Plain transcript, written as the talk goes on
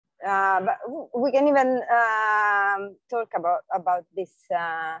but we can even talk about this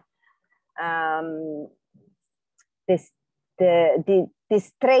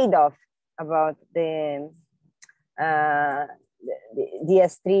this trade-off about the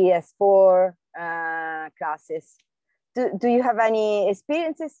DS3, S4 classes. Do you have any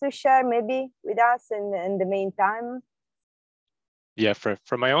experiences to share maybe with us in the meantime? Yeah,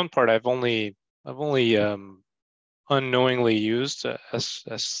 for my own part, I've only unknowingly used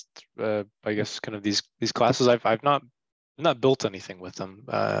I guess kind of these classes. I've not built anything with them.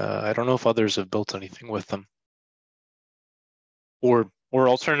 I don't know if others have built anything with them, or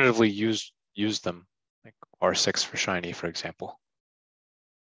alternatively use them, like R6 for Shiny, for example.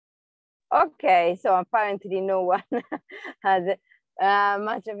 Okay, so apparently no one has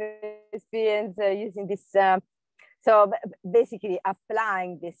much of experience using this. So basically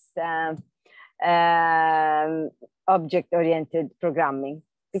applying this object-oriented programming,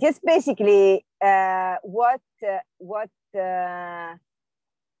 because basically what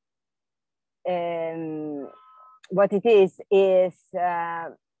it is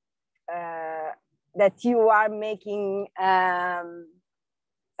that you are making a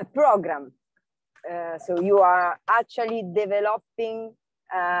program. So you are actually developing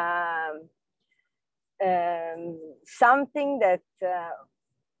something that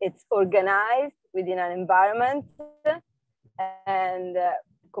it's organized within an environment and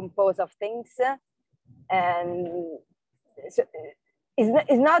composed of things, and so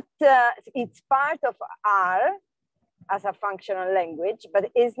it's part of R as a functional language,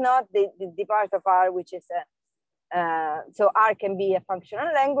 but it's not the part of R which is so R can be a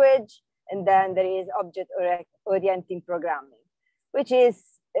functional language, and then there is object-oriented programming, which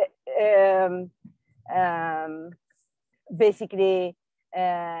is basically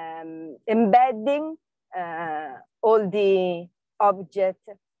embedding all the objects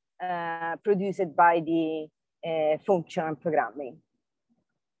produced by the functional programming.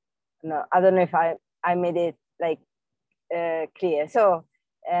 No, I don't know if I made it like clear. So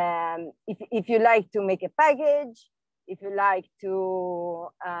if you like to make a package, if you like to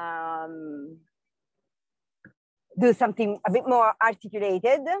do something a bit more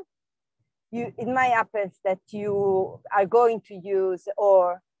articulated, it might happen that you are going to use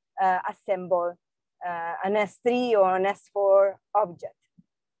or assemble an S3 or an S4 object.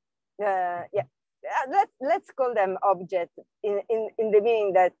 Yeah, let's call them objects in the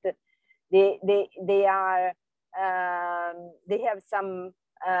meaning that they are they have some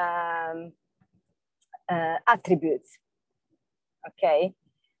attributes. Okay,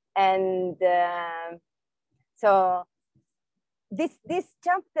 and so this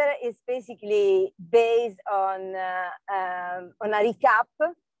chapter is basically based on a recap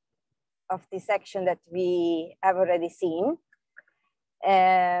of the section that we have already seen,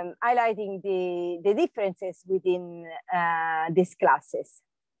 highlighting the differences within these classes,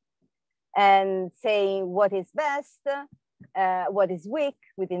 and saying what is best, what is weak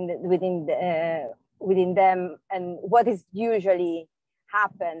within them, and what is usually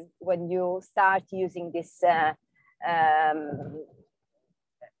happen when you start using this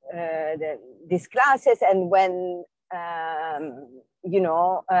these classes, and when you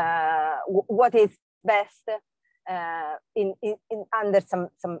know what is best in under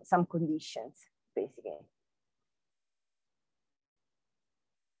some conditions, basically.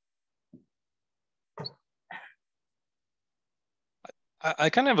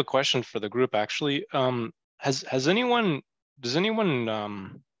 I kind of have a question for the group, actually. Has anyone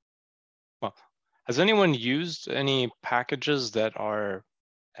used any packages that are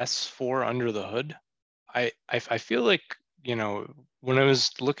S4 under the hood? I feel like, you know, when I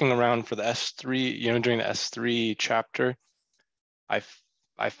was looking around for the S3, you know, during the S3 chapter, I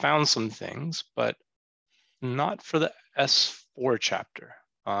found some things, but not for the S4 chapter.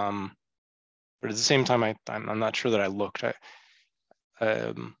 But at the same time, I'm not sure that I looked.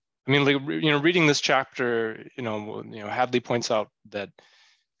 I mean, like, you know, reading this chapter, you know, Hadley points out that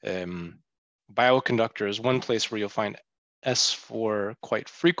bioconductor is one place where you'll find S4 quite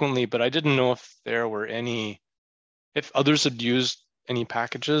frequently, but I didn't know if there were any, if others had used any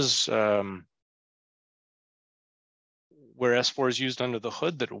packages where S4 is used under the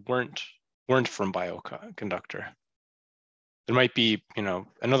hood that weren't from bioconductor. There might be, you know,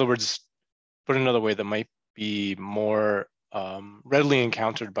 in other words, put another way, that might be more readily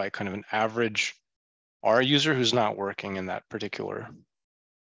encountered by kind of an average R user who's not working in that particular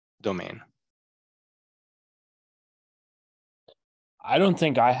domain. I don't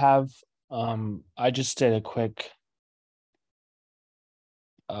think I have. I just did a quick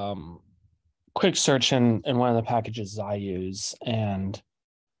search in one of the packages I use, and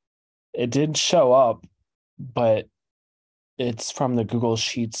It did show up, but it's from the Google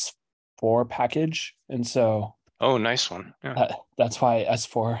Sheets 4 package. And so Oh, nice one. Yeah. That's why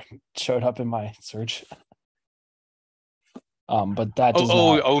S4 showed up in my search. But that does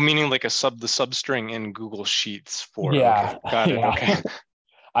not. Meaning like the substring in Google Sheets 4. Yeah, Okay, got it. yeah. Okay.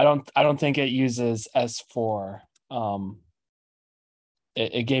 I don't think it uses S4.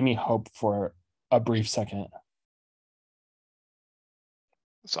 It gave me hope for a brief second.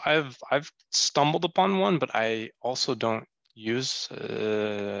 So I've stumbled upon one, but I also don't use.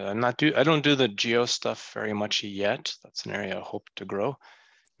 I don't do the geo stuff very much yet. That's an area I hope to grow.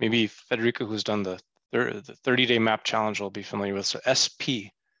 Maybe Federica, who's done the 30-day map challenge, will be familiar with. So SP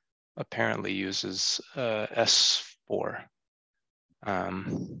apparently uses S4.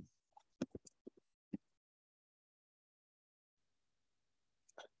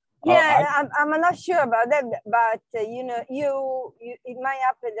 Yeah, I'm not sure about that, but you know, it might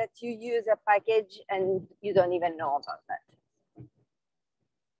happen that you use a package and you don't even know about that.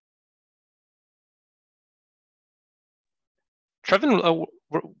 Trevin,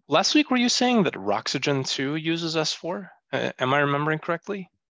 last week were you saying that Roxygen 2 uses S4? Am I remembering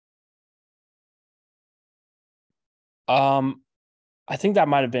correctly? I think that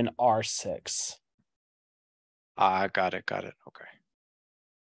might have been R6. Got it. Okay.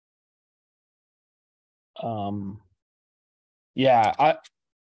 Yeah,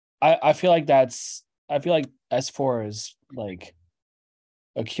 I feel like S4 is like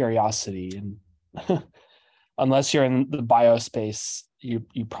a curiosity, and unless you're in the biospace, you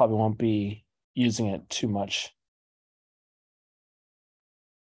probably won't be using it too much.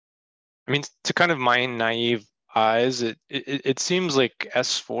 I mean, to kind of my naive eyes, it seems like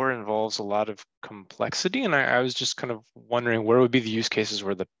S4 involves a lot of complexity, and I was just kind of wondering where would be the use cases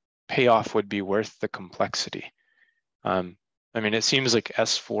where the payoff would be worth the complexity. I mean, it seems like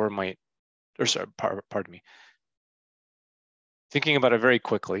S4 might, or sorry, pardon me. Thinking about it very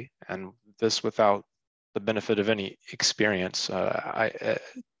quickly, and this without the benefit of any experience,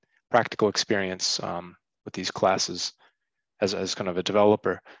 practical experience with these classes as kind of a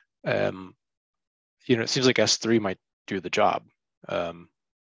developer, you know, it seems like S3 might do the job. I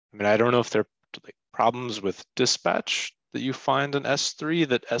mean, I don't know if there are like problems with dispatch that you find in S3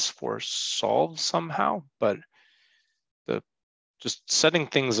 that S4 solves somehow, but just setting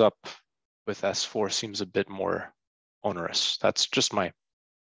things up with S4 seems a bit more onerous. That's just my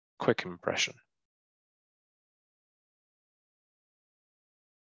quick impression.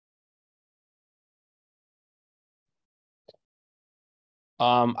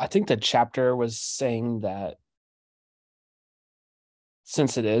 I think the chapter was saying that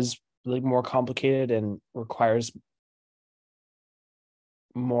since it is really more complicated and requires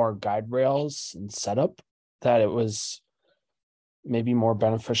more guide rails and setup, that it was maybe more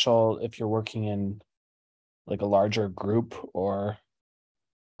beneficial if you're working in like a larger group or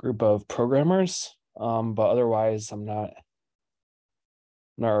group of programmers. But otherwise, I'm not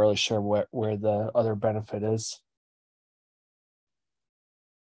really sure where the other benefit is.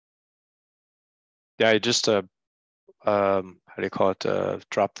 Yeah, I just how do you call it?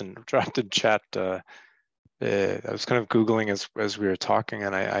 Dropped in chat. I was kind of Googling as we were talking,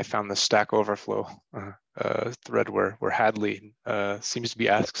 and I found the Stack Overflow thread where Hadley seems to be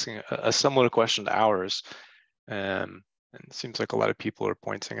asking a similar question to ours, and it seems like a lot of people are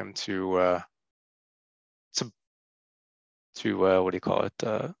pointing him to what do you call it?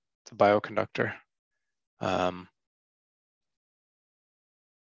 To bioconductor.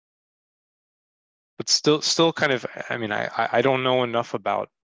 But still kind of, I mean, I don't know enough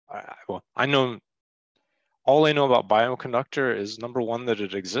about, well, all I know about bioconductor is number one, that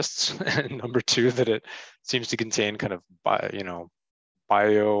it exists, and number two, that it seems to contain kind of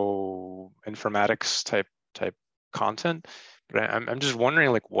bioinformatics type content. But I'm just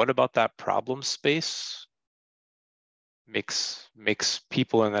wondering, like, what about that problem space makes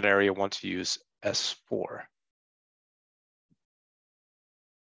people in that area want to use S4?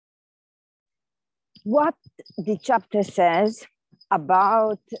 What the chapter says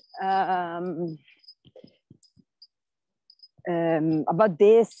about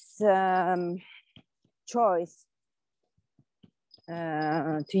this choice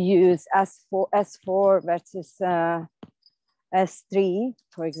to use S4 versus S3,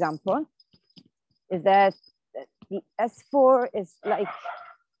 for example, is that the S4 is like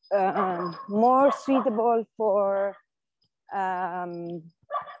more suitable for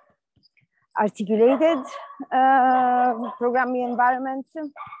articulated programming environments,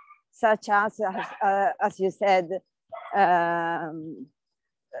 such as you said,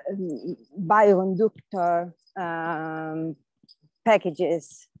 bioconductor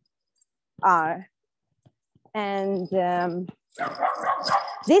packages R. And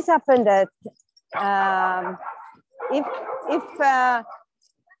this happened that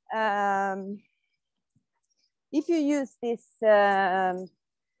if you use this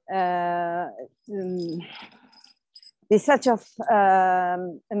this such of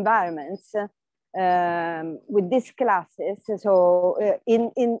environments with these classes, so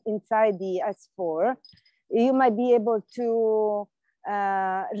inside the S4, you might be able to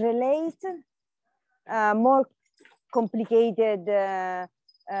relate more complicated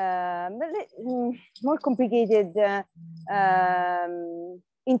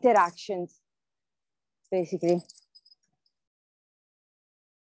interactions, basically.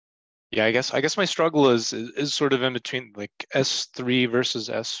 Yeah, I guess my struggle is sort of in between like S3 versus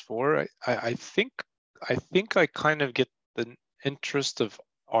S4. I think I kind of get the interest of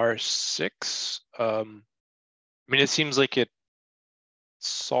R6. I mean, it seems like it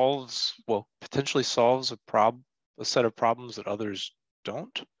solves, well, potentially solves a set of problems that others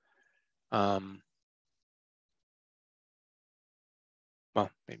don't. Well,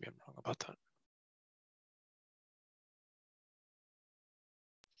 maybe I'm wrong about that.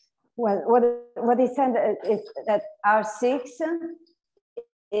 Well, what he said is that R6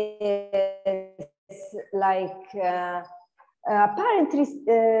 is like apparently,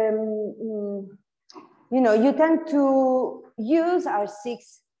 you know, you tend to use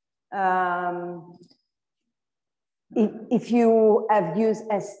R6 if you have used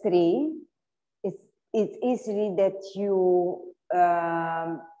S3. It's easily that you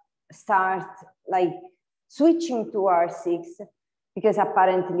start like switching to R6, because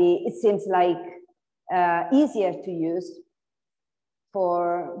apparently it seems like easier to use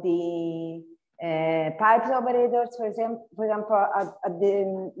for the pipes operators, for example, at the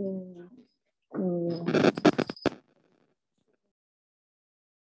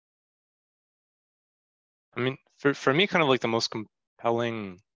I mean, for me, kind of like the most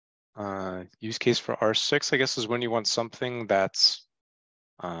compelling use case for R6, I guess, is when you want something that's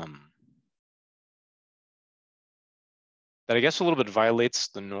that I guess a little bit violates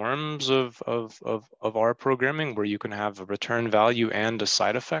the norms of R programming, where you can have a return value and a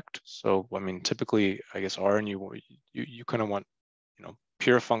side effect. So I mean, typically, I guess R, and you kind of want, you know,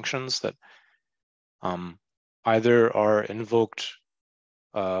 pure functions that either are invoked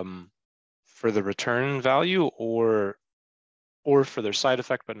for the return value or for their side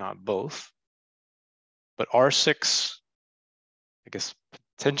effect, but not both. But R6, I guess,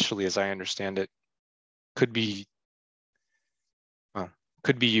 potentially, as I understand it, could be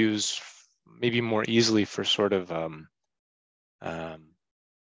used maybe more easily for sort of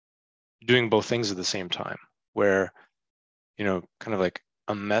doing both things at the same time, where, you know, kind of like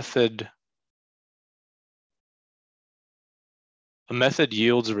a method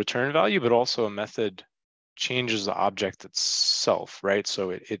yields a return value, but also a method changes the object itself, right? So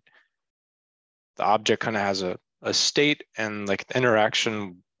the object kind of has a state, and like the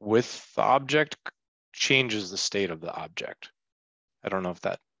interaction with the object changes the state of the object. I don't know if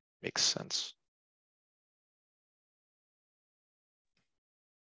that makes sense.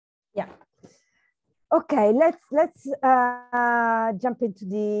 Yeah. Okay, let's jump into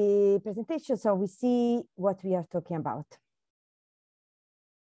the presentation so we see what we are talking about.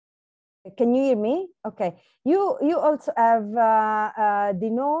 Can you hear me? Okay. You also have the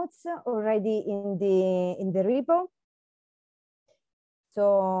notes already in the repo.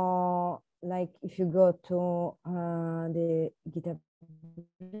 So, like, if you go to the GitHub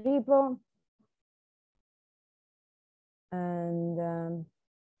repo and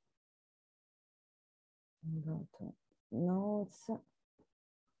go to notes.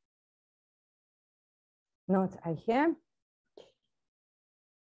 Notes are here.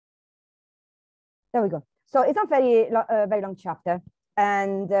 There we go. So it's not very long chapter.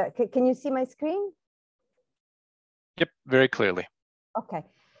 And can you see my screen? Yep, very clearly. Okay.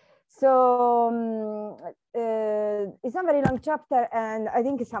 So it's not very long chapter, and I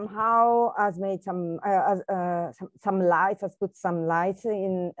think somehow has made some lights, has put some lights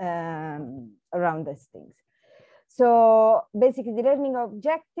in around these things. So basically, the learning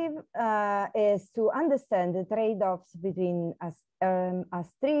objective is to understand the trade-offs between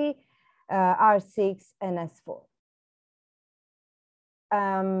S3, R6, and S4.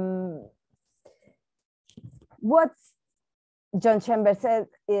 What John Chambers said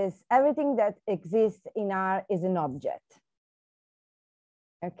is everything that exists in R is an object.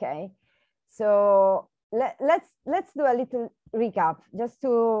 Okay, so let's do a little recap just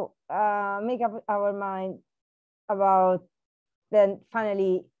to make up our mind about, then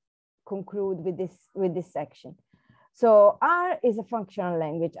finally conclude with this section. So R is a functional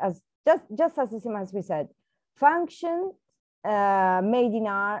language, as just as the same as we said. Functions made in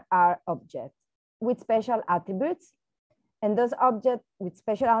R are objects with special attributes, and those objects with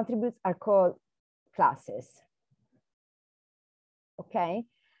special attributes are called classes. Okay,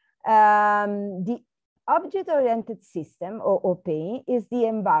 the object-oriented system, or OP, is the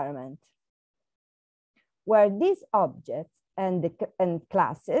environment where these objects and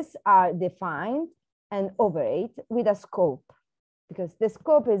classes are defined and operate with a scope, because the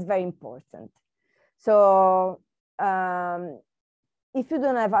scope is very important. So if you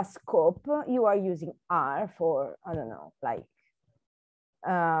don't have a scope, you are using R for, I don't know, like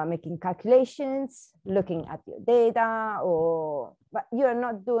making calculations, looking at your data, but you are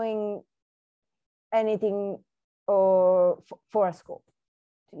not doing anything for a scope.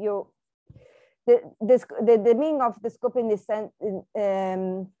 The meaning of the scope in this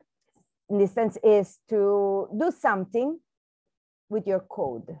sense is to do something with your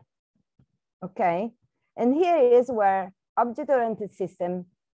code. Okay, and here is where object-oriented system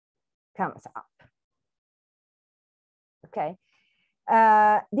comes up. Okay,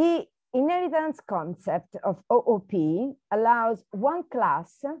 the inheritance concept of OOP allows one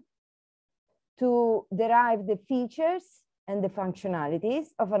class to derive the features and the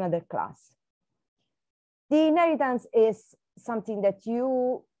functionalities of another class. The inheritance is something that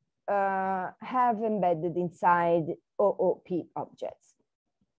you have embedded inside OOP objects.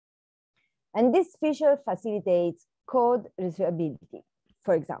 And this feature facilitates code reusability,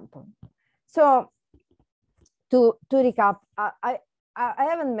 for example. So to recap, I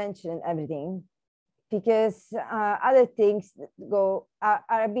haven't mentioned everything because other things are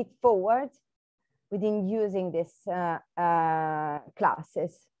a bit forward within using these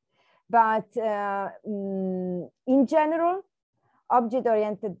classes. But in general,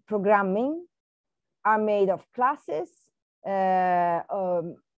 object-oriented programming are made of classes,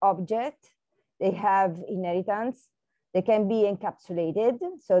 objects. They have inheritance. They can be encapsulated.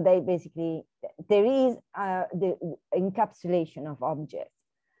 So they basically, there is the encapsulation of objects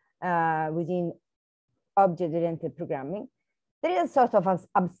within object-oriented programming. There is a sort of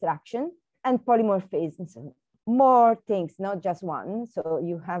abstraction and polymorphism, so more things, not just one. So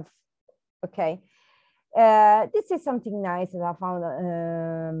you have, okay. This is something nice that I found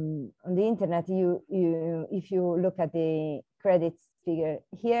on the internet. If you look at the credits figure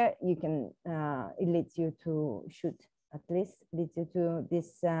here, you can, it leads you to, leads you to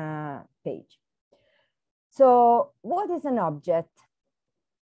this page. So what is an object?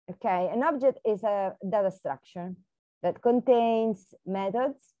 Okay, an object is a data structure that contains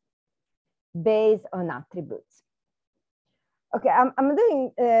methods based on attributes. Okay, I'm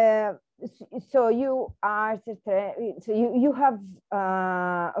doing, so you have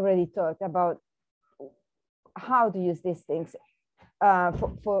already talked about how to use these things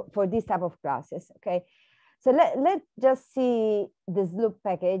for this type of classes, okay? So let's just see this loop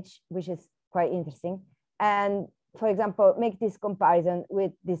package, which is quite interesting. And for example, make this comparison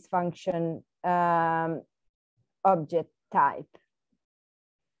with this function object type.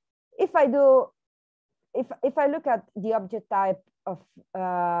 If I look at the object type of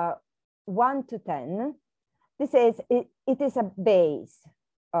 1 to 10, this is, it is a base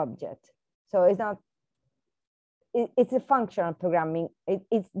object. So it's not, it's a functional programming.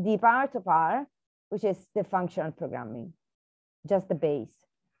 It's the part of R, which is the functional programming, just the base.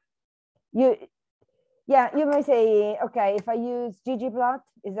 You may say, okay, if I use ggplot,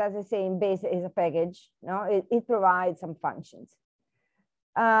 is that the same? Base is a package, no? It provides some functions.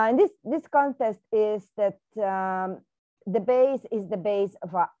 And this context is that the base is the base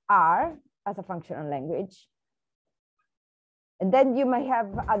of R as a functional language. And then you may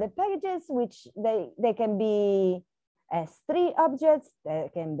have other packages, which they can be S3 objects, they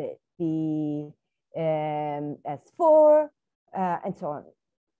can be S4, and so on.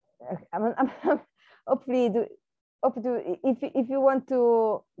 Hopefully, if you want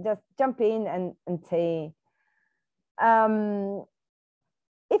to just jump in and say,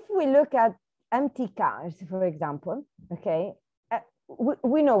 if we look at empty cars, for example, okay,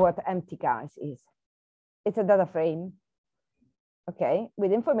 we know what empty cars is. It's a data frame, okay,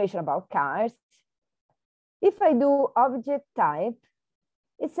 with information about cars. If I do object type,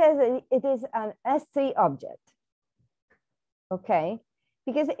 it says it is an S3 object, okay,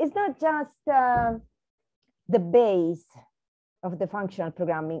 because it's not just the base of the functional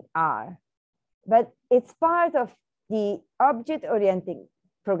programming R, but it's part of the object-oriented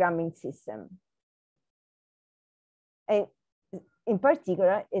programming system. And in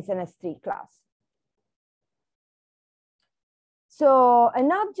particular, it's an S3 class. So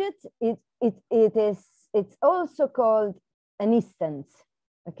an object, it is it's also called an instance.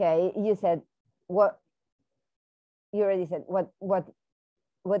 Okay, you said what you already said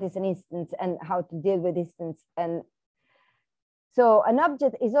what is an instance and how to deal with instance. And so an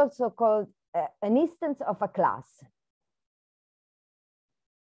object is also called an instance of a class.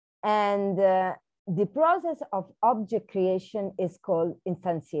 And the process of object creation is called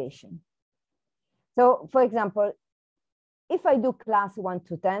instantiation. So for example, if I do class 1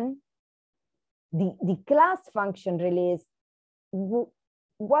 to 10, the class function release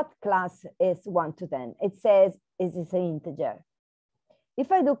what class is 1 to 10. It says it is an integer.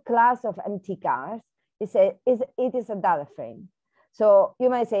 If I do class of empty cars, it is a data frame. So you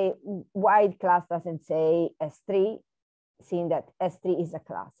might say, why class doesn't say S3, seeing that S3 is a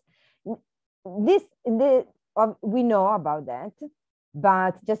class. We know about that,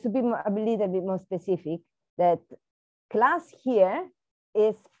 but just to be a little bit more specific, that class here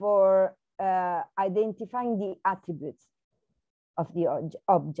is for identifying the attributes of the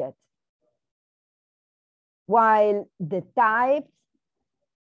object, while the types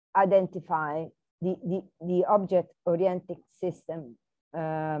identify the object-oriented system.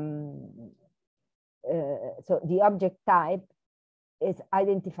 So the object type is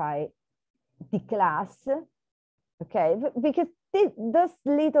identify the class, okay? Because those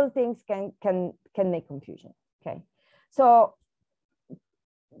little things can make confusion, okay? So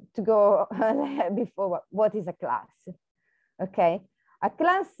to go before, what is a class? Okay, a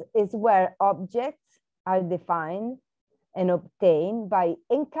class is where objects are defined and obtained by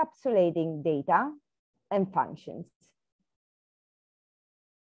encapsulating data and functions.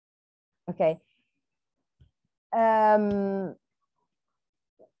 Okay. So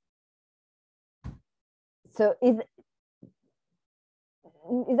is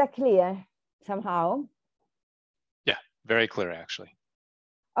that clear somehow? Yeah, very clear actually.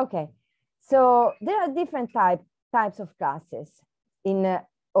 Okay, so there are different types of classes in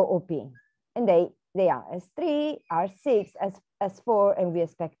OOP, and they are S3, R6, S4, and we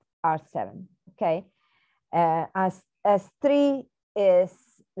expect R7. Okay, as S3 is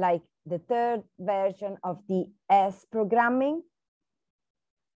like the third version of the S programming.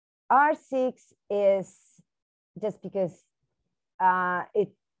 R6 is just because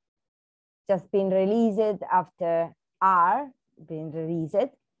it just been released after R been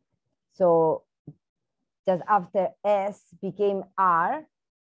released. So just after S became R.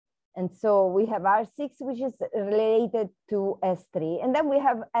 And so we have R6, which is related to S3. And then we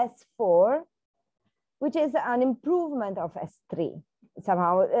have S4, which is an improvement of S3.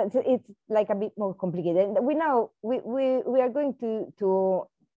 Somehow it's like a bit more complicated. We are going to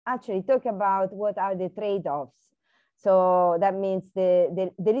actually talk about what are the trade-offs. So that means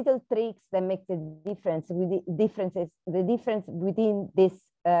the little tricks that make the difference with the difference within these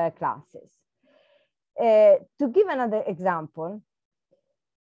classes. To give another example,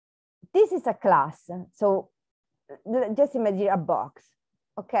 this is a class. So just imagine a box,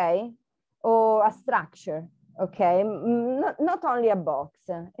 okay, or a structure, okay. Not only a box.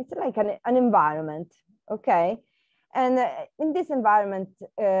 It's like an environment, okay. And in this environment,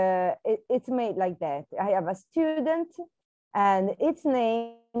 it's made like that. I have a student and its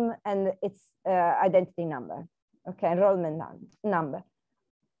name and its identity number, okay, enrollment number.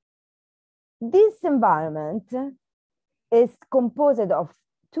 This environment is composed of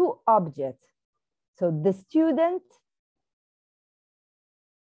two objects. So the student,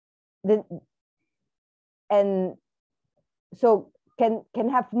 and so can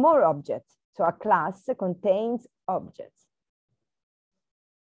have more objects. So a class contains objects.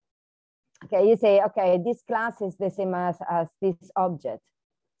 Okay, you say, okay, this class is the same as this object.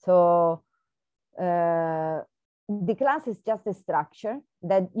 So the class is just a structure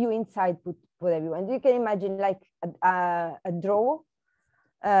that you inside put everyone. You can imagine like a drawer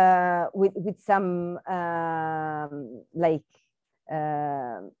with some like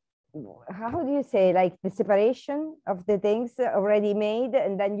how do you say, like the separation of the things already made,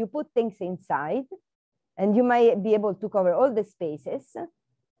 and then you put things inside, and you might be able to cover all the spaces,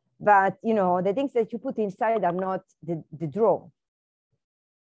 but you know the things that you put inside are not the drawer.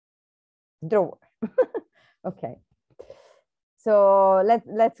 Okay, so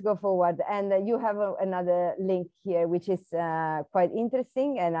let's go forward, and you have another link here which is quite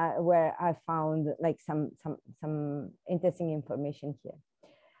interesting, and where I found like some interesting information here.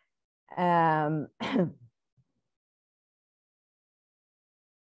 All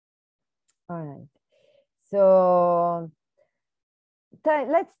right, so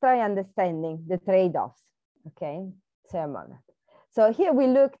let's try understanding the trade-offs. Okay, so a moment. So here we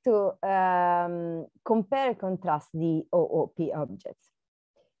look to compare and contrast the OOP objects.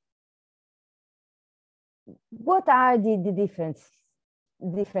 what are the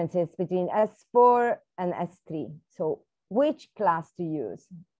differences between S4 and S3? So which class to use,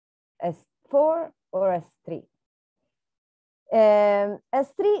 S4 or S3?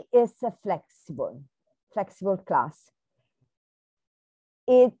 S3 is a flexible class.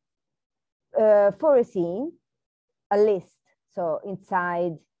 It foreseeing a list, so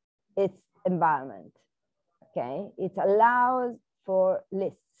inside its environment. Okay, it allows for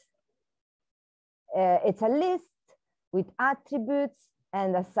lists. It's a list with attributes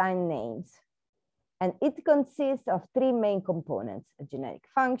and assigned names. And it consists of three main components: a generic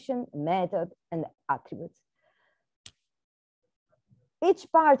function, a method, and attributes. Each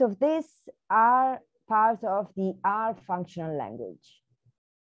part of this are part of the R functional language.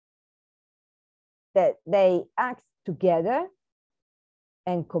 That they act together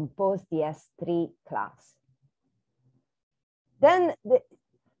and compose the S3 class. Then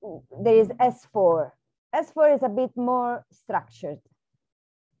there is S4. S4 is a bit more structured.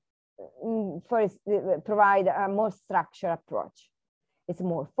 Provide a more structured approach. It's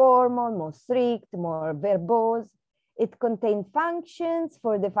more formal, more strict, more verbose. It contains functions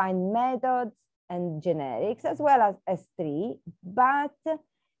for defined methods and generics, as well as S3, but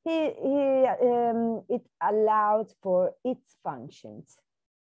it allows for its functions.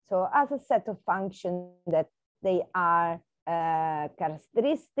 So as a set of functions that they are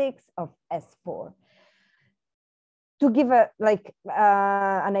characteristics of S4. To give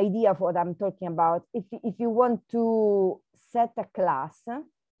an idea of what I'm talking about, if you want to set a class,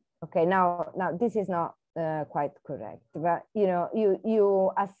 okay, now this is not quite correct, but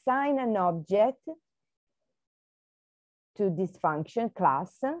you assign an object to this function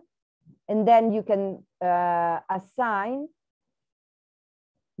class, and then you can assign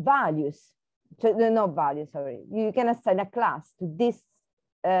values. So not values, sorry. You can assign a class to this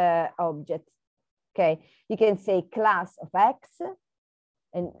object. Okay, you can say class of X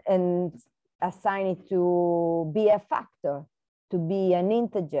and assign it to be a factor, to be an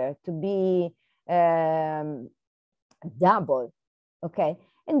integer, to be double. Okay,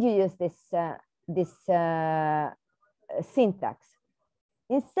 and you use this syntax.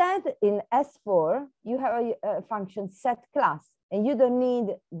 Instead, in S4, you have a function set class, and you don't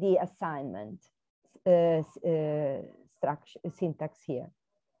need the assignment structure syntax here.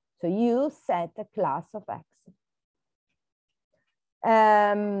 So you set a class of X.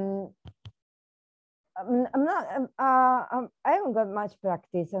 I haven't got much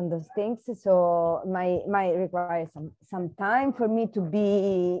practice on those things, so might require some time for me to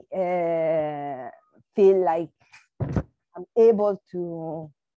be feel like I'm able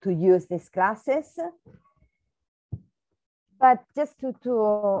to use these classes. But just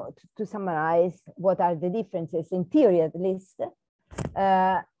to summarize, what are the differences in theory, at least?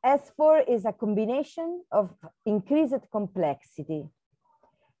 S4 is a combination of increased complexity,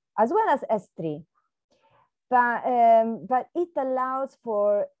 as well as S3. But it allows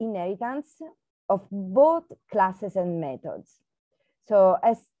for inheritance of both classes and methods. So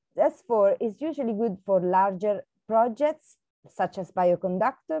S4 is usually good for larger projects, such as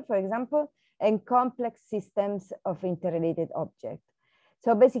bioconductor, for example, and complex systems of interrelated objects.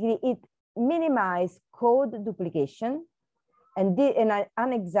 So basically, it minimizes code duplication. And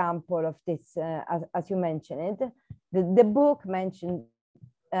an example of this, as you mentioned it, the book mentioned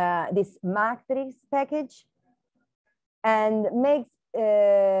this matrix package, and makes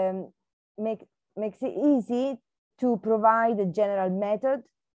it easy to provide a general method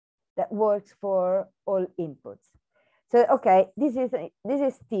that works for all inputs. So okay, this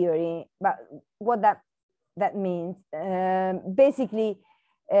is theory, but what that means, basically,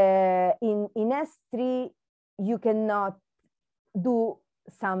 in S3 you cannot do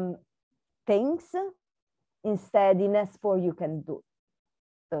some things. Instead, in S4 you can do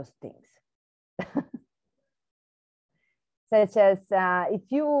those things. Such as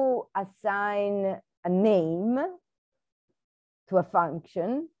if you assign a name to a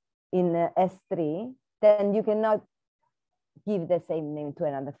function in S3, then you cannot give the same name to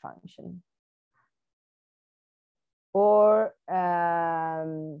another function. Or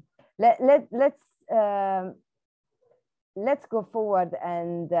let's go forward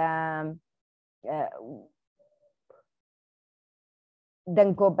and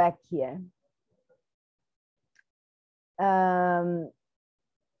then go back here.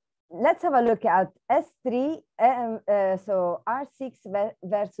 Let's have a look at S3, so R6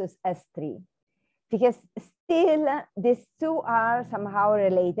 versus S3, because still these two are somehow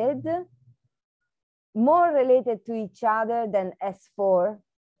related, more related to each other than S4.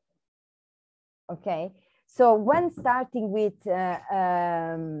 Okay, so when starting with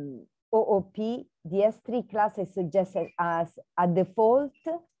OOP, the S3 class is suggested as a default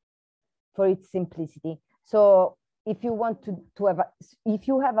for its simplicity. So if you want to have if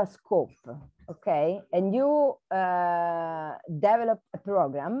you have a scope, okay, and you develop a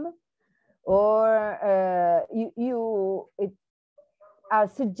program, or it are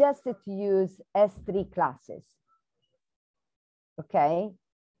suggested to use S3 classes. Okay,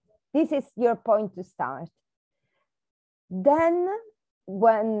 this is your point to start. Then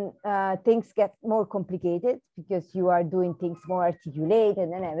when things get more complicated, because you are doing things more articulated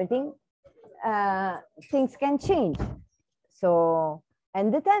and everything, things can change. So,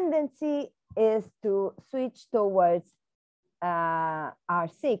 and the tendency is to switch towards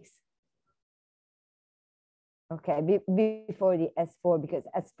R6. Okay, before the S4, because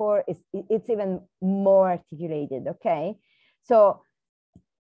S4 it's even more articulated. Okay, so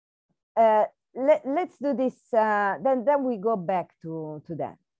let's do this. Then we go back to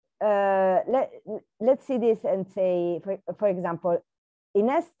that. Let's see this and say, for example, in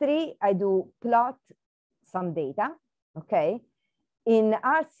S3 I do plot some data. Okay, in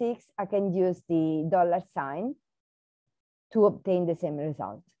R6 I can use the $sign to obtain the same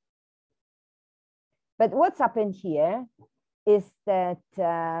result. But what's happened here is that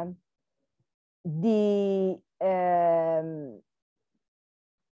the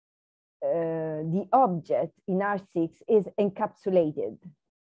object in R6 is encapsulated.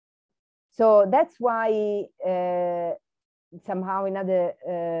 So that's why somehow in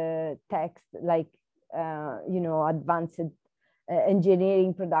other text, like you know, advanced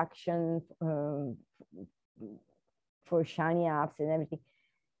engineering production for Shiny apps and everything,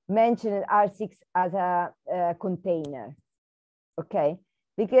 mentioned R6 as a container, okay?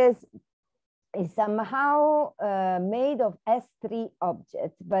 Because it's somehow made of S3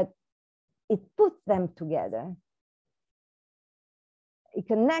 objects, but it puts them together. It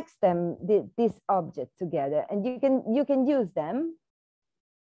connects them, this object together, and you can use them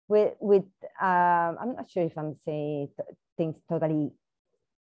with I'm not sure if I'm saying things totally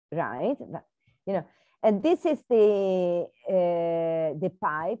right, but you know. And this is the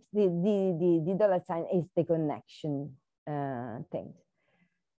pipes, the $sign is the connection thing.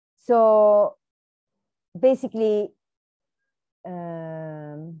 So basically,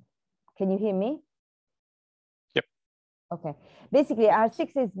 can you hear me? Yep. Okay. Basically,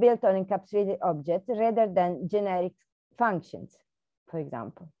 R6 is built on encapsulated objects rather than generic functions, for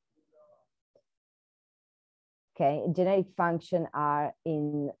example. Okay, generic functions are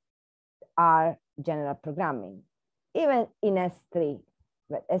in R general programming, even in S3,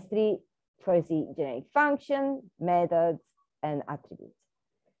 but S3 foresees generic function, methods, and attributes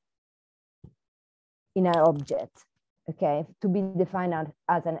in an object, okay, to be defined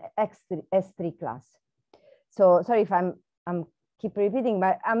as an S3 class. So sorry if I'm keep repeating,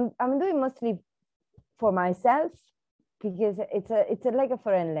 but I'm doing mostly for myself because it's like a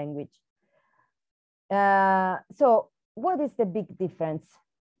foreign language. So what is the big difference?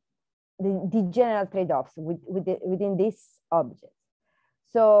 The general trade-offs within this object.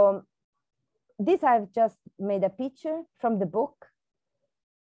 So this I've just made a picture from the book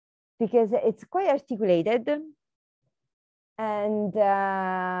because it's quite articulated, and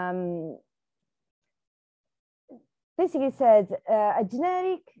basically says a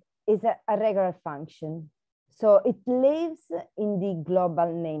generic is a regular function. So it lives in the global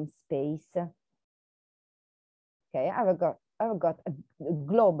namespace. Okay, I've got a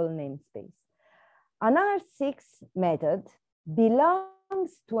global namespace. An R6 method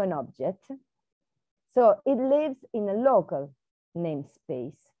belongs to an object, so it lives in a local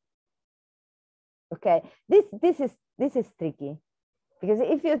namespace. Okay, this is tricky because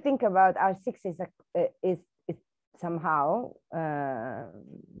if you think about R6 is somehow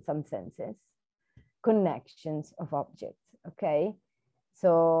some senses connections of objects. Okay,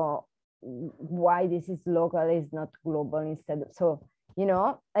 so why this is local is not global instead of, so you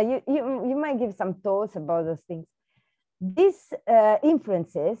know, you might give some thoughts about those things. This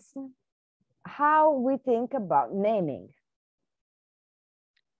influences how we think about naming.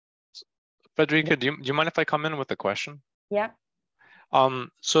 Federica, do you mind if I come in with a question? Yeah.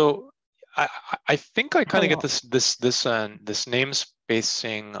 So I think I kind of get this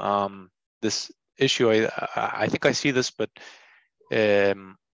namespacing this issue. I think I see this, but you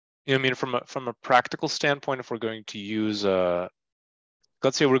know, I mean, from a practical standpoint, if we're going to use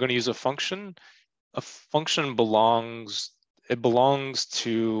let's say we're going to use a function belongs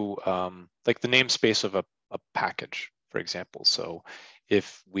to like the namespace of a package, for example. So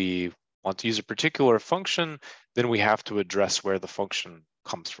if we want to use a particular function, then we have to address where the function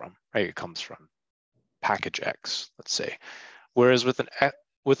comes from, right? It comes from package X, let's say. Whereas with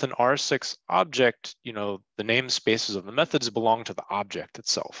with an R6 object, you know, the namespaces of the methods belong to the object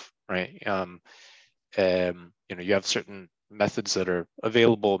itself, right? You know, you have certain methods that are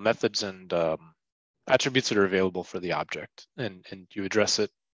available, methods and attributes that are available for the object, and you address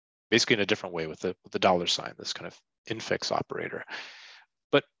it basically in a different way with the $, this kind of infix operator.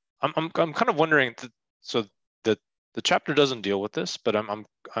 But I'm kind of wondering, so the chapter doesn't deal with this, but I'm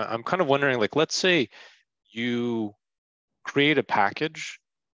kind of wondering, like, let's say you create a package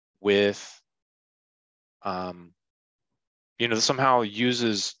with, you know, somehow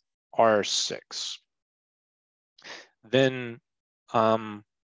uses R6, then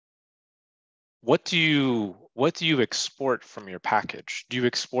what do you export from your package? Do you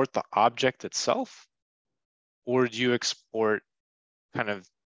export the object itself, or do you export kind of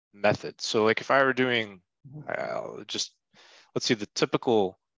methods? So like if I were doing, just let's see, the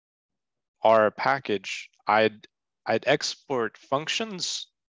typical R package, I'd export functions,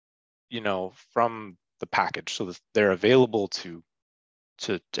 you know, from the package so that they're available to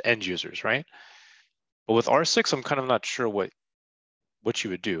end users, right? But with R6, I'm kind of not sure what you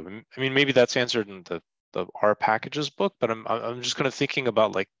would do. I mean, maybe that's answered in the R packages book, but I'm just kind of thinking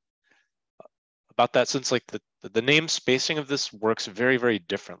about like about that, since like the name spacing of this works very, very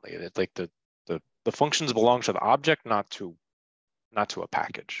differently. It, like the functions belong to the object, not to a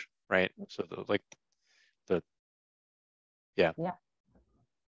package, right? So yeah.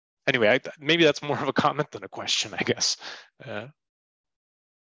 Anyway, maybe that's more of a comment than a question, I guess.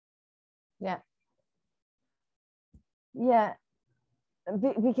 Yeah,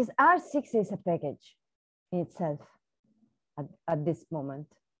 because R6 is a package in itself at this moment.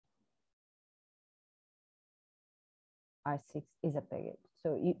 R6 is a package.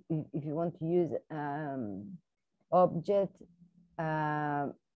 So if you want to use object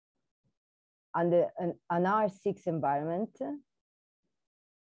under an R6 environment,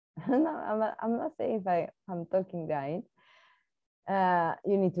 no, I'm not saying if I'm talking right,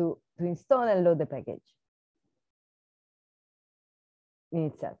 you need to install and load the package in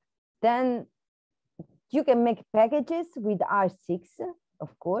itself. Then you can make packages with R6,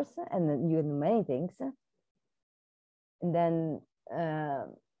 of course, and then you can do many things. And then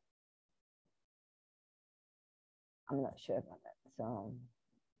I'm not sure about that. So,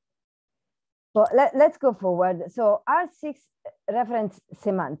 but let's go forward. So R6 reference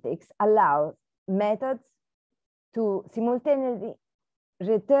semantics allows methods to simultaneously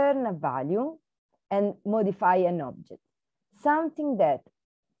return a value and modify an object, something that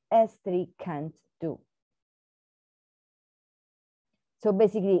S3 can't do. So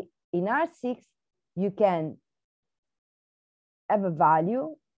basically in R6, you can have a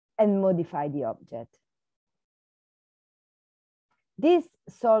value and modify the object. This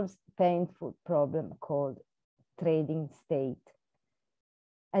solves a painful problem called trading state.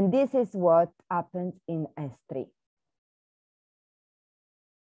 And this is what happens in S3.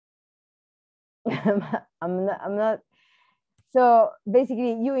 I'm not. So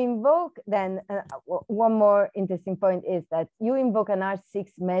basically you invoke, then one more interesting point is that you invoke an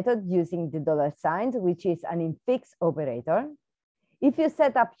R6 method using the $, which is an infix operator. If you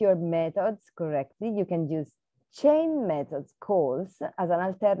set up your methods correctly, you can use chain methods calls as an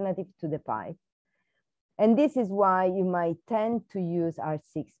alternative to the pipe. And this is why you might tend to use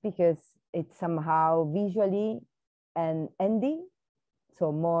R6, because it's somehow visually and handy,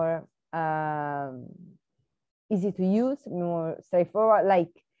 so more easy to use, more straightforward.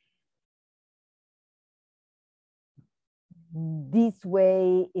 Like this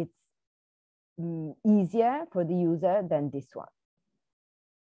way, it's easier for the user than this one.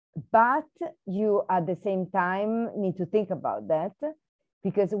 But you at the same time need to think about that,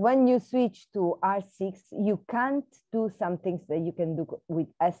 because when you switch to R6, you can't do some things that you can do with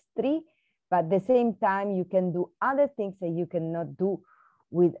S3, but at the same time, you can do other things that you cannot do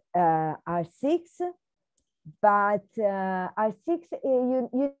with R6. But R6, you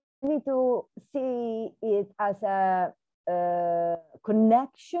need to see it as a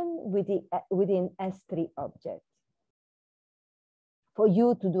connection with within S3 object for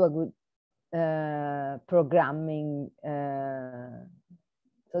you to do a good programming.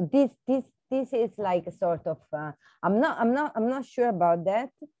 So this is like a sort of I'm not sure about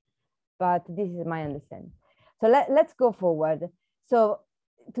that, but this is my understanding. So let's go forward. So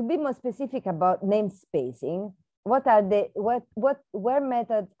to be more specific about namespacing, what are where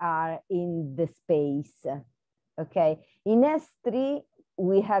methods are in the space? Okay, in S3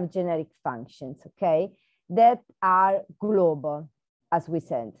 we have generic functions, okay, that are global, as we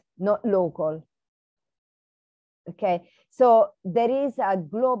said, not local. Okay, so there is a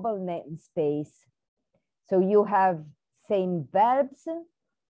global namespace. So you have same verbs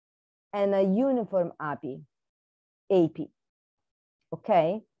and a uniform AP,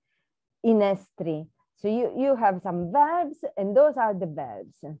 okay, in S3. So you have some verbs, and those are the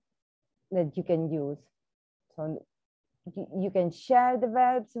verbs that you can use. So you can share the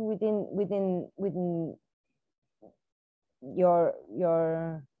verbs within your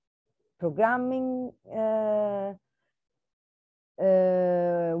programming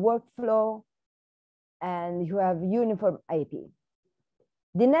workflow, and you have uniform AP.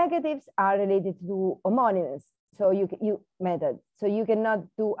 The negatives are related to homonymous, so you method. So you cannot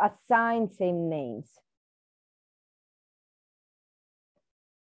do assign same names.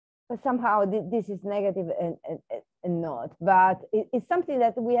 But somehow this is negative and not, but it's something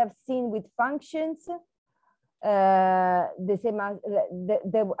that we have seen with functions. The same as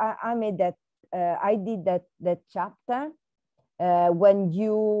I made that I did that chapter when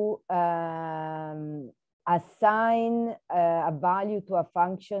you assign a value to a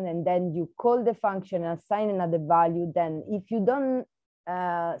function, and then you call the function and assign another value. Then if you don't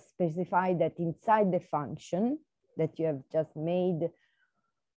specify that inside the function that you have just made,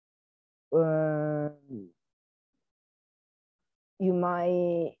 the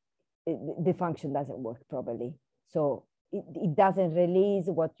function doesn't work properly. So it doesn't release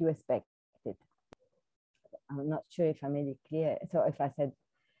what you expected. I'm not sure if I made it clear. So if I said,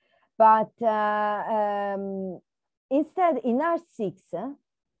 but instead in R6,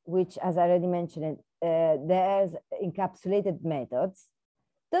 which as I already mentioned, there's encapsulated methods.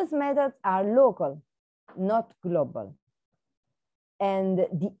 Those methods are local, not global. And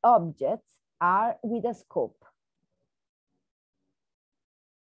the objects are with a scope.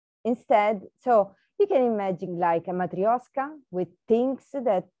 Instead, so you can imagine like a matryoshka with things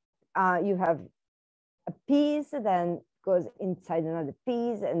that you have a piece, then goes inside another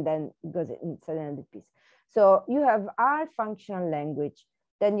piece, and then goes inside another piece. So you have R functional language,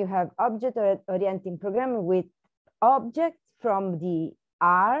 then you have object-oriented programming with objects from the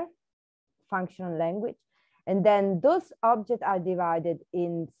R functional language, and then those objects are divided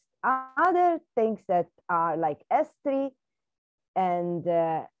in other things that are like S3, and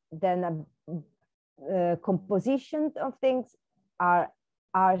then a composition of things are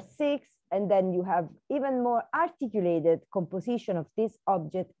R6, and then you have even more articulated composition of this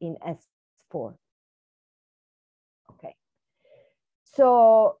object in S4. Okay.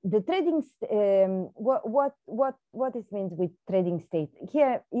 So the trading, what this means with trading state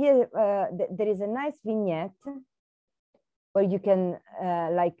here there is a nice vignette where you can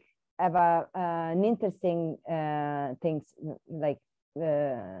like have an interesting things like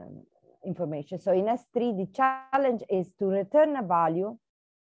information. So in S3, the challenge is to return a value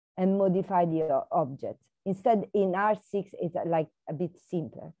and modify the object. Instead, in R6, it's like a bit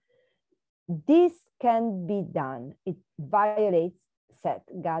simpler. This can be done. It violates set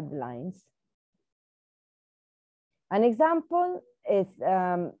guidelines. An example is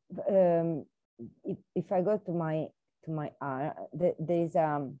if I go to my R, there is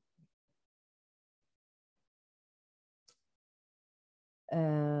a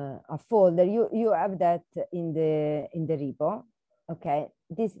folder. You have that in the repo. Okay,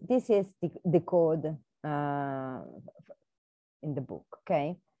 this is the code in the book.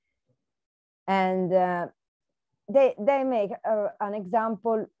 Okay, and they make an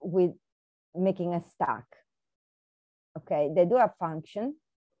example with making a stack. Okay, they do a function,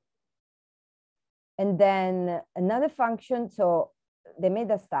 and then another function. So they made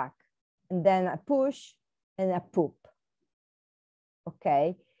a stack, and then a push and a poop.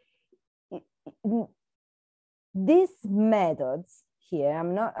 Okay, these methods here,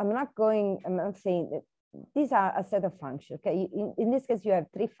 I'm not saying that these are a set of functions. Okay, in this case, you have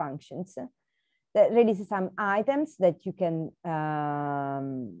three functions that release some items that you can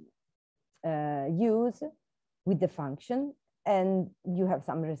use with the function, and you have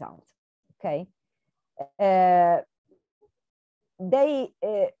some results. Okay, they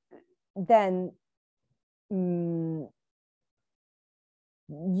then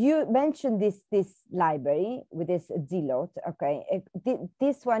you mentioned this library with this zilot. Okay,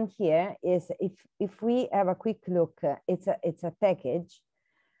 this one here is if we have a quick look, it's a package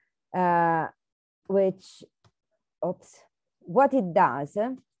which, oops, what it does.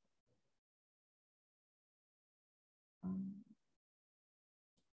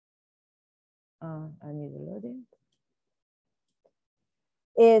 I need to load it.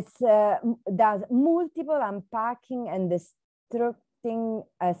 It does multiple unpacking and destructing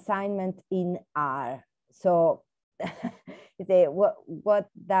assignment in R. So you say, what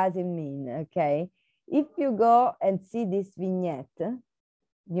does it mean? Okay, if you go and see this vignette,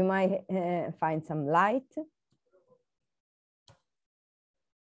 you might find some light.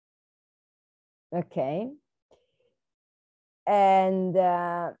 Okay. And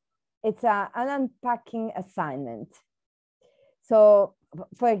it's an unpacking assignment. So,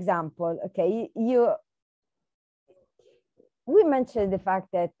 for example, okay, we mentioned the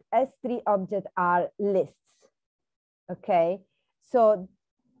fact that S3 objects are lists. Okay, so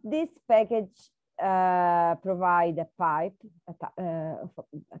this package provide a pipe, a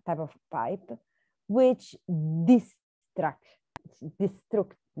type of pipe, which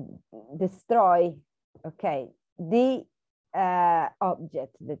destroy, okay, the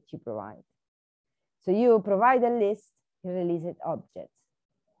object that you provide. So you provide a list, you release it objects.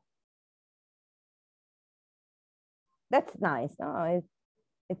 That's nice, no?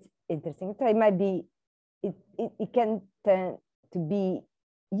 It's interesting. So it might be, it can turn to be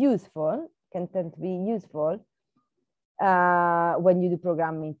useful, when you do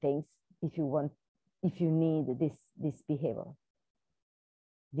programming things, if you need this behavior,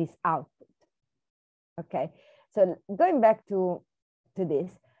 this output. Okay, so going back to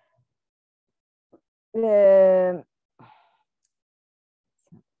this,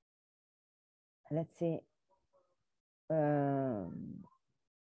 let's see.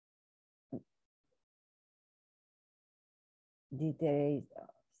 Details.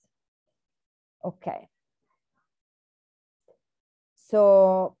 Okay.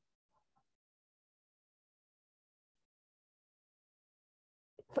 So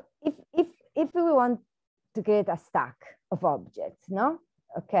if we want to create a stack of objects, no?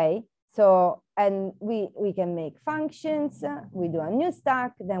 Okay. So, and we can make functions, we do a new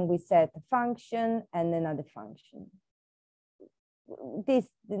stack, then we set a function and another function. This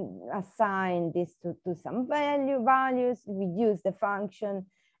assign this to some values, we use the function,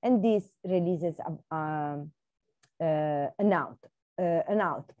 and this releases an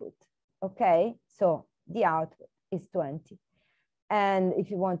output. Okay, so the output is 20. And if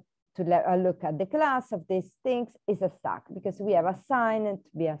you want to look at the class of these things, is a stack, because we have assigned it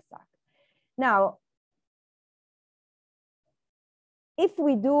to be a stack. Now, if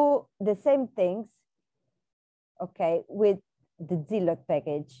we do the same things, okay, with the Zilog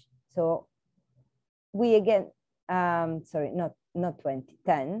package, so we again, sorry, not 20,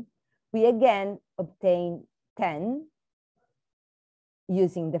 10, we again obtain 10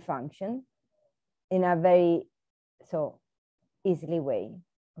 using the function in a very easily way,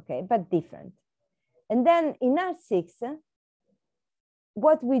 okay, but different. And then in R6,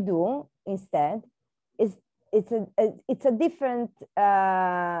 what we do instead is it's a different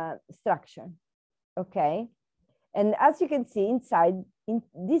structure, okay. And as you can see inside,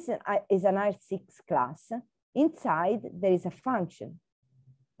 this is an R6 class. Inside there is a function.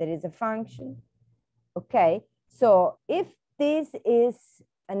 Okay. So if this is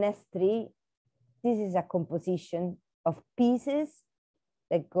an S3, this is a composition of pieces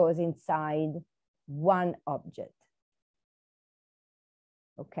that goes inside one object.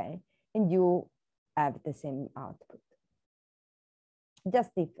 Okay, and you have the same output,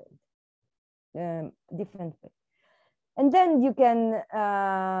 just different way. And then you can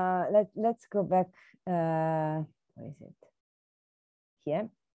let's go back. Where is it? Here.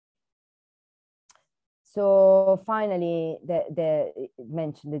 So finally, it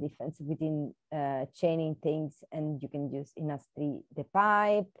mentioned the difference between chaining things, and you can use in S3 the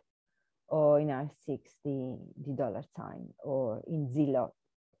pipe, or in R6 the $sign, or in Zilog,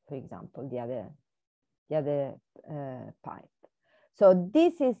 for example, the other pipe. So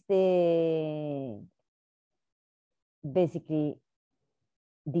this is basically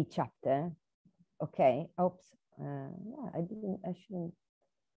the chapter. Okay. Oops. I shouldn't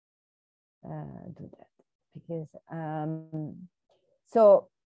do that, because so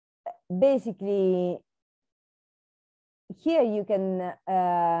basically here you can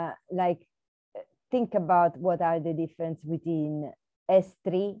like think about what are the difference between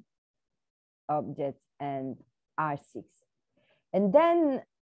S3 objects and R6, and then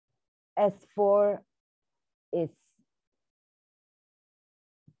S4 is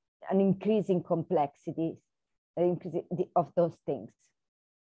an increasing complexity, of those things.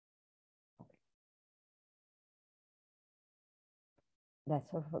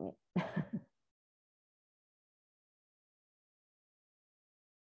 That's all for me.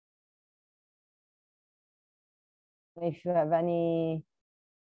 If you have any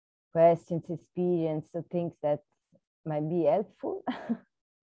questions, experience, or things that might be helpful.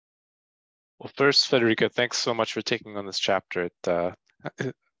 Well, first, Federica, thanks so much for taking on this chapter.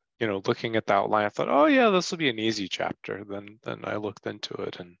 You know, looking at the outline, I thought, oh yeah, this will be an easy chapter. Then I looked into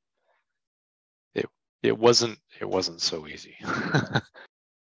it, and it wasn't so easy.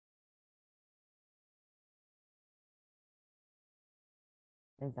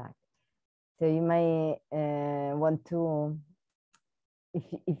 Exactly. So you may want to,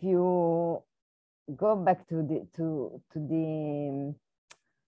 if you go back to the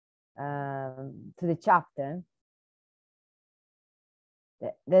chapter,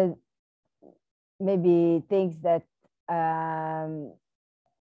 there maybe things that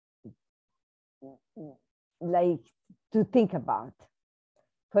like to think about.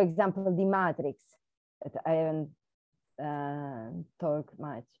 For example, the matrix that I haven't talked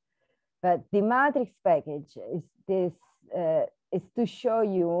much, but the matrix package is this is to show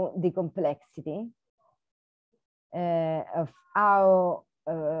you the complexity of how,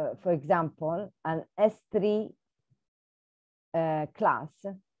 for example, an S3 class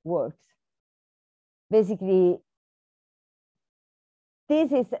works. Basically,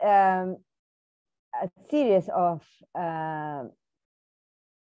 this is a series of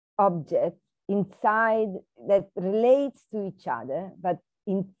objects inside that relates to each other, but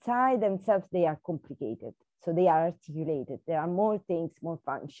inside themselves they are complicated. So they are articulated. There are more things, more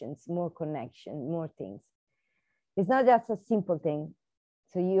functions, more connection, more things. It's not just a simple thing.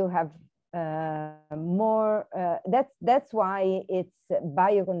 So you have more. That's why it's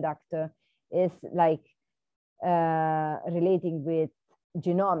bioconductor is like relating with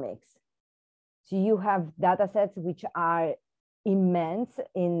genomics. So you have data sets which are immense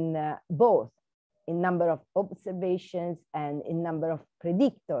in both in number of observations and in number of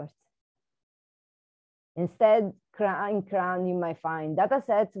predictors. Instead, in CRAN, you might find data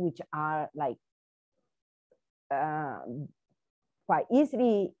sets which are like quite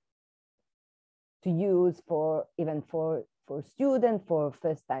easily to use for even for students, for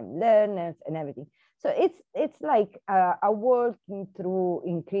first-time learners and everything. So it's like a working through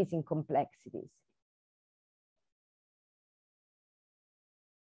increasing complexities.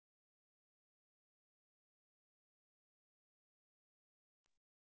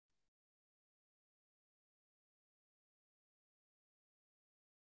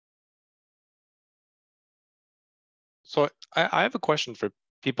 So I have a question for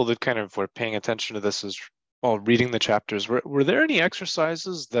people that kind of were paying attention to this as well, reading the chapters. Were there any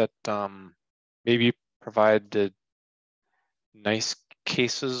exercises that maybe provided nice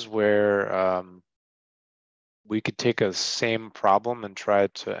cases where we could take a same problem and try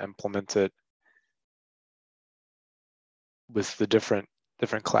to implement it with the different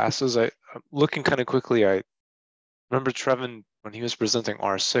classes? I'm looking kind of quickly. I remember Trevin, when he was presenting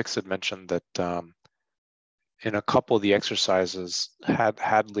R6, had mentioned that in a couple of the exercises,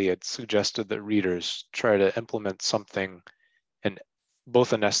 Hadley had suggested that readers try to implement something in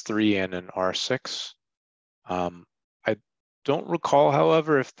both an S3 and an R6. I don't recall,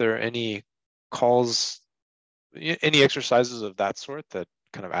 however, if there are any calls, any exercises of that sort that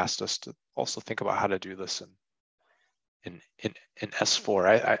kind of asked us to also think about how to do this in S4.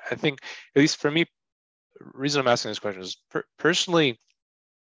 I think, at least for me, the reason I'm asking this question is personally,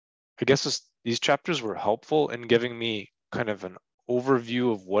 I guess these chapters were helpful in giving me kind of an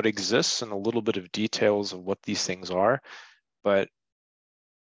overview of what exists and a little bit of details of what these things are, but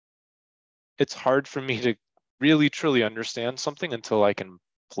it's hard for me to really truly understand something until I can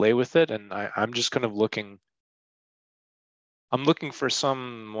play with it. And I'm just kind of looking for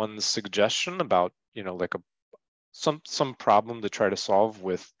someone's suggestion about, like some problem to try to solve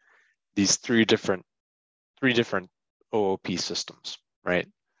with these three different OOP systems, right?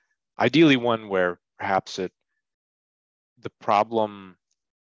 Ideally one where perhaps the problem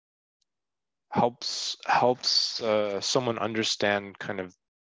helps someone understand kind of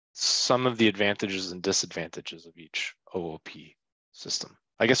some of the advantages and disadvantages of each OOP system.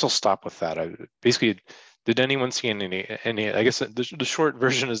 I guess I'll stop with that. Basically, did anyone see any? I guess the short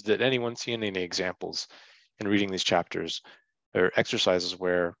version is, did anyone see any examples in reading these chapters or exercises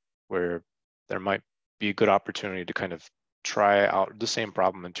where there might be a good opportunity to kind of try out the same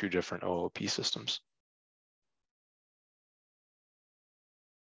problem in two different OOP systems?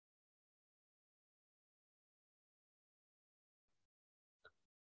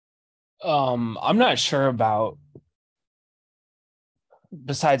 I'm not sure about,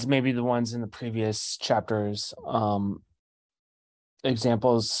 besides maybe the ones in the previous chapters,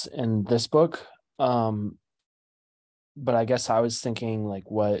 examples in this book. But I guess I was thinking like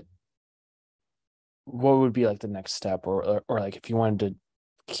what would be like the next step, or like if you wanted to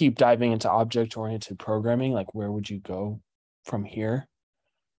keep diving into object-oriented programming, like where would you go from here?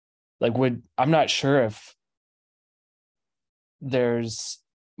 Like I'm not sure if there's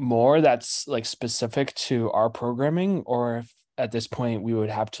more that's like specific to our programming, or if at this point we would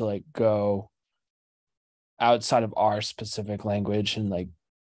have to like go outside of our specific language and like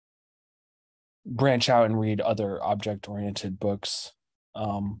branch out and read other object-oriented books.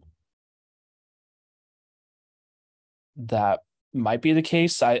 that might be the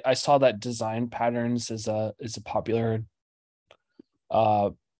case. I saw that design patterns is a popular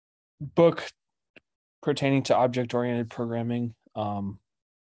book pertaining to object-oriented programming.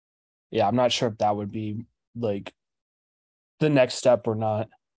 Yeah, I'm not sure if that would be like the next step or not.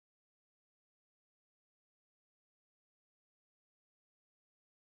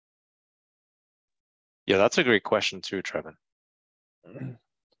 Yeah, that's a great question too, Trevin.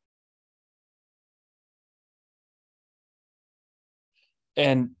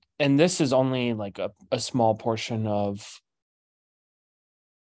 And this is only like a small portion of,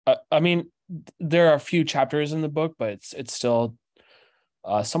 I mean, there are a few chapters in the book, but it's still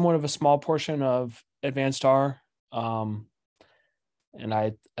somewhat of a small portion of advanced R. And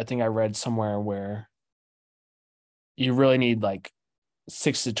I think I read somewhere where you really need like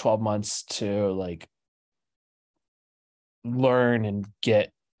 6 to 12 months to like learn and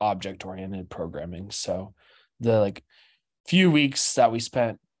get object-oriented programming. So the like few weeks that we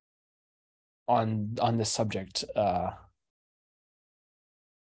spent on this subject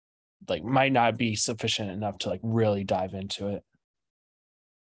like might not be sufficient enough to like really dive into it.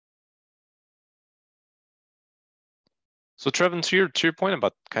 So Trevin, to your point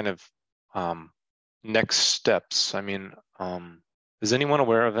about kind of next steps, I mean, is anyone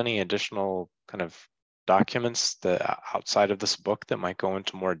aware of any additional kind of documents that outside of this book that might go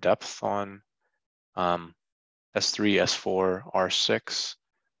into more depth on S3, S4, R6?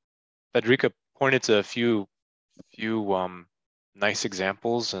 Federica pointed to a few nice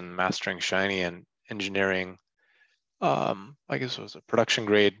examples in Mastering Shiny and Engineering. I guess it was a production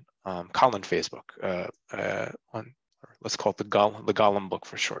grade Colin Phase book on, or let's call it the Gollum book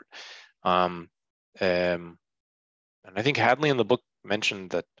for short. And I think Hadley in the book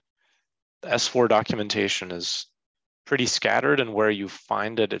mentioned that the S4 documentation is pretty scattered, and where you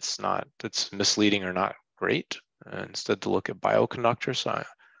find it, it's misleading or not great. Instead, to look at bioconductors. So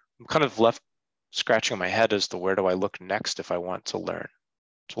I'm kind of left scratching my head as to where do I look next if I want to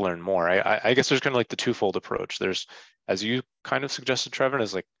learn more. I guess there's kind of like the twofold approach. There's, as you kind of suggested, Trevor,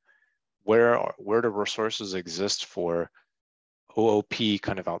 is like where do resources exist for OOP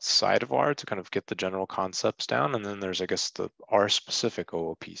kind of outside of R to kind of get the general concepts down, and then there's, I guess, the R specific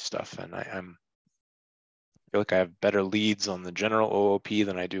OOP stuff. And I feel like I have better leads on the general OOP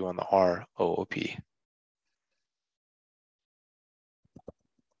than I do on the R OOP.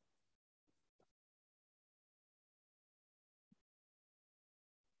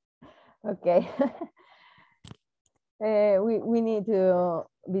 Okay. We need a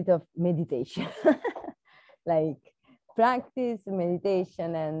bit of meditation, like practice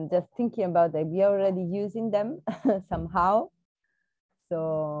meditation and just thinking about that we are already using them somehow.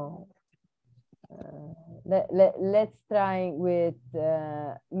 So let's try with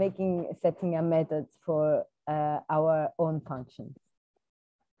setting a methods for our own functions.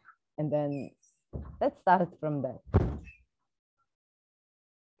 And then let's start from that.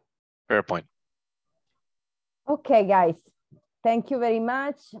 Fair point. Okay, guys, thank you very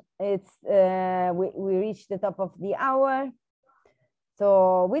much. It's we reached the top of the hour,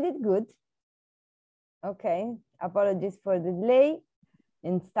 so we did good. Okay, apologies for the delay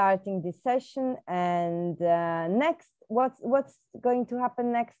in starting this session. And next, what's going to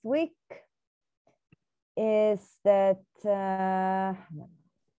happen next week is that no,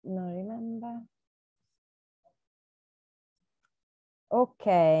 remember.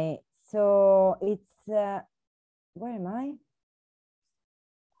 Okay, so it's where am I?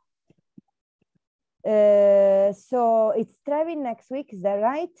 So it's Trevin next week, is that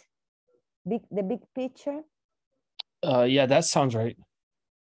right? The big picture? Yeah, that sounds right.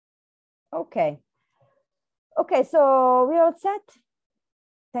 Okay. Okay, so we're all set.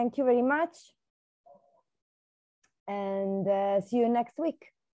 Thank you very much. And see you next week.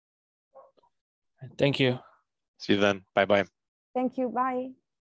 Thank you. See you then. Bye-bye. Thank you. Bye.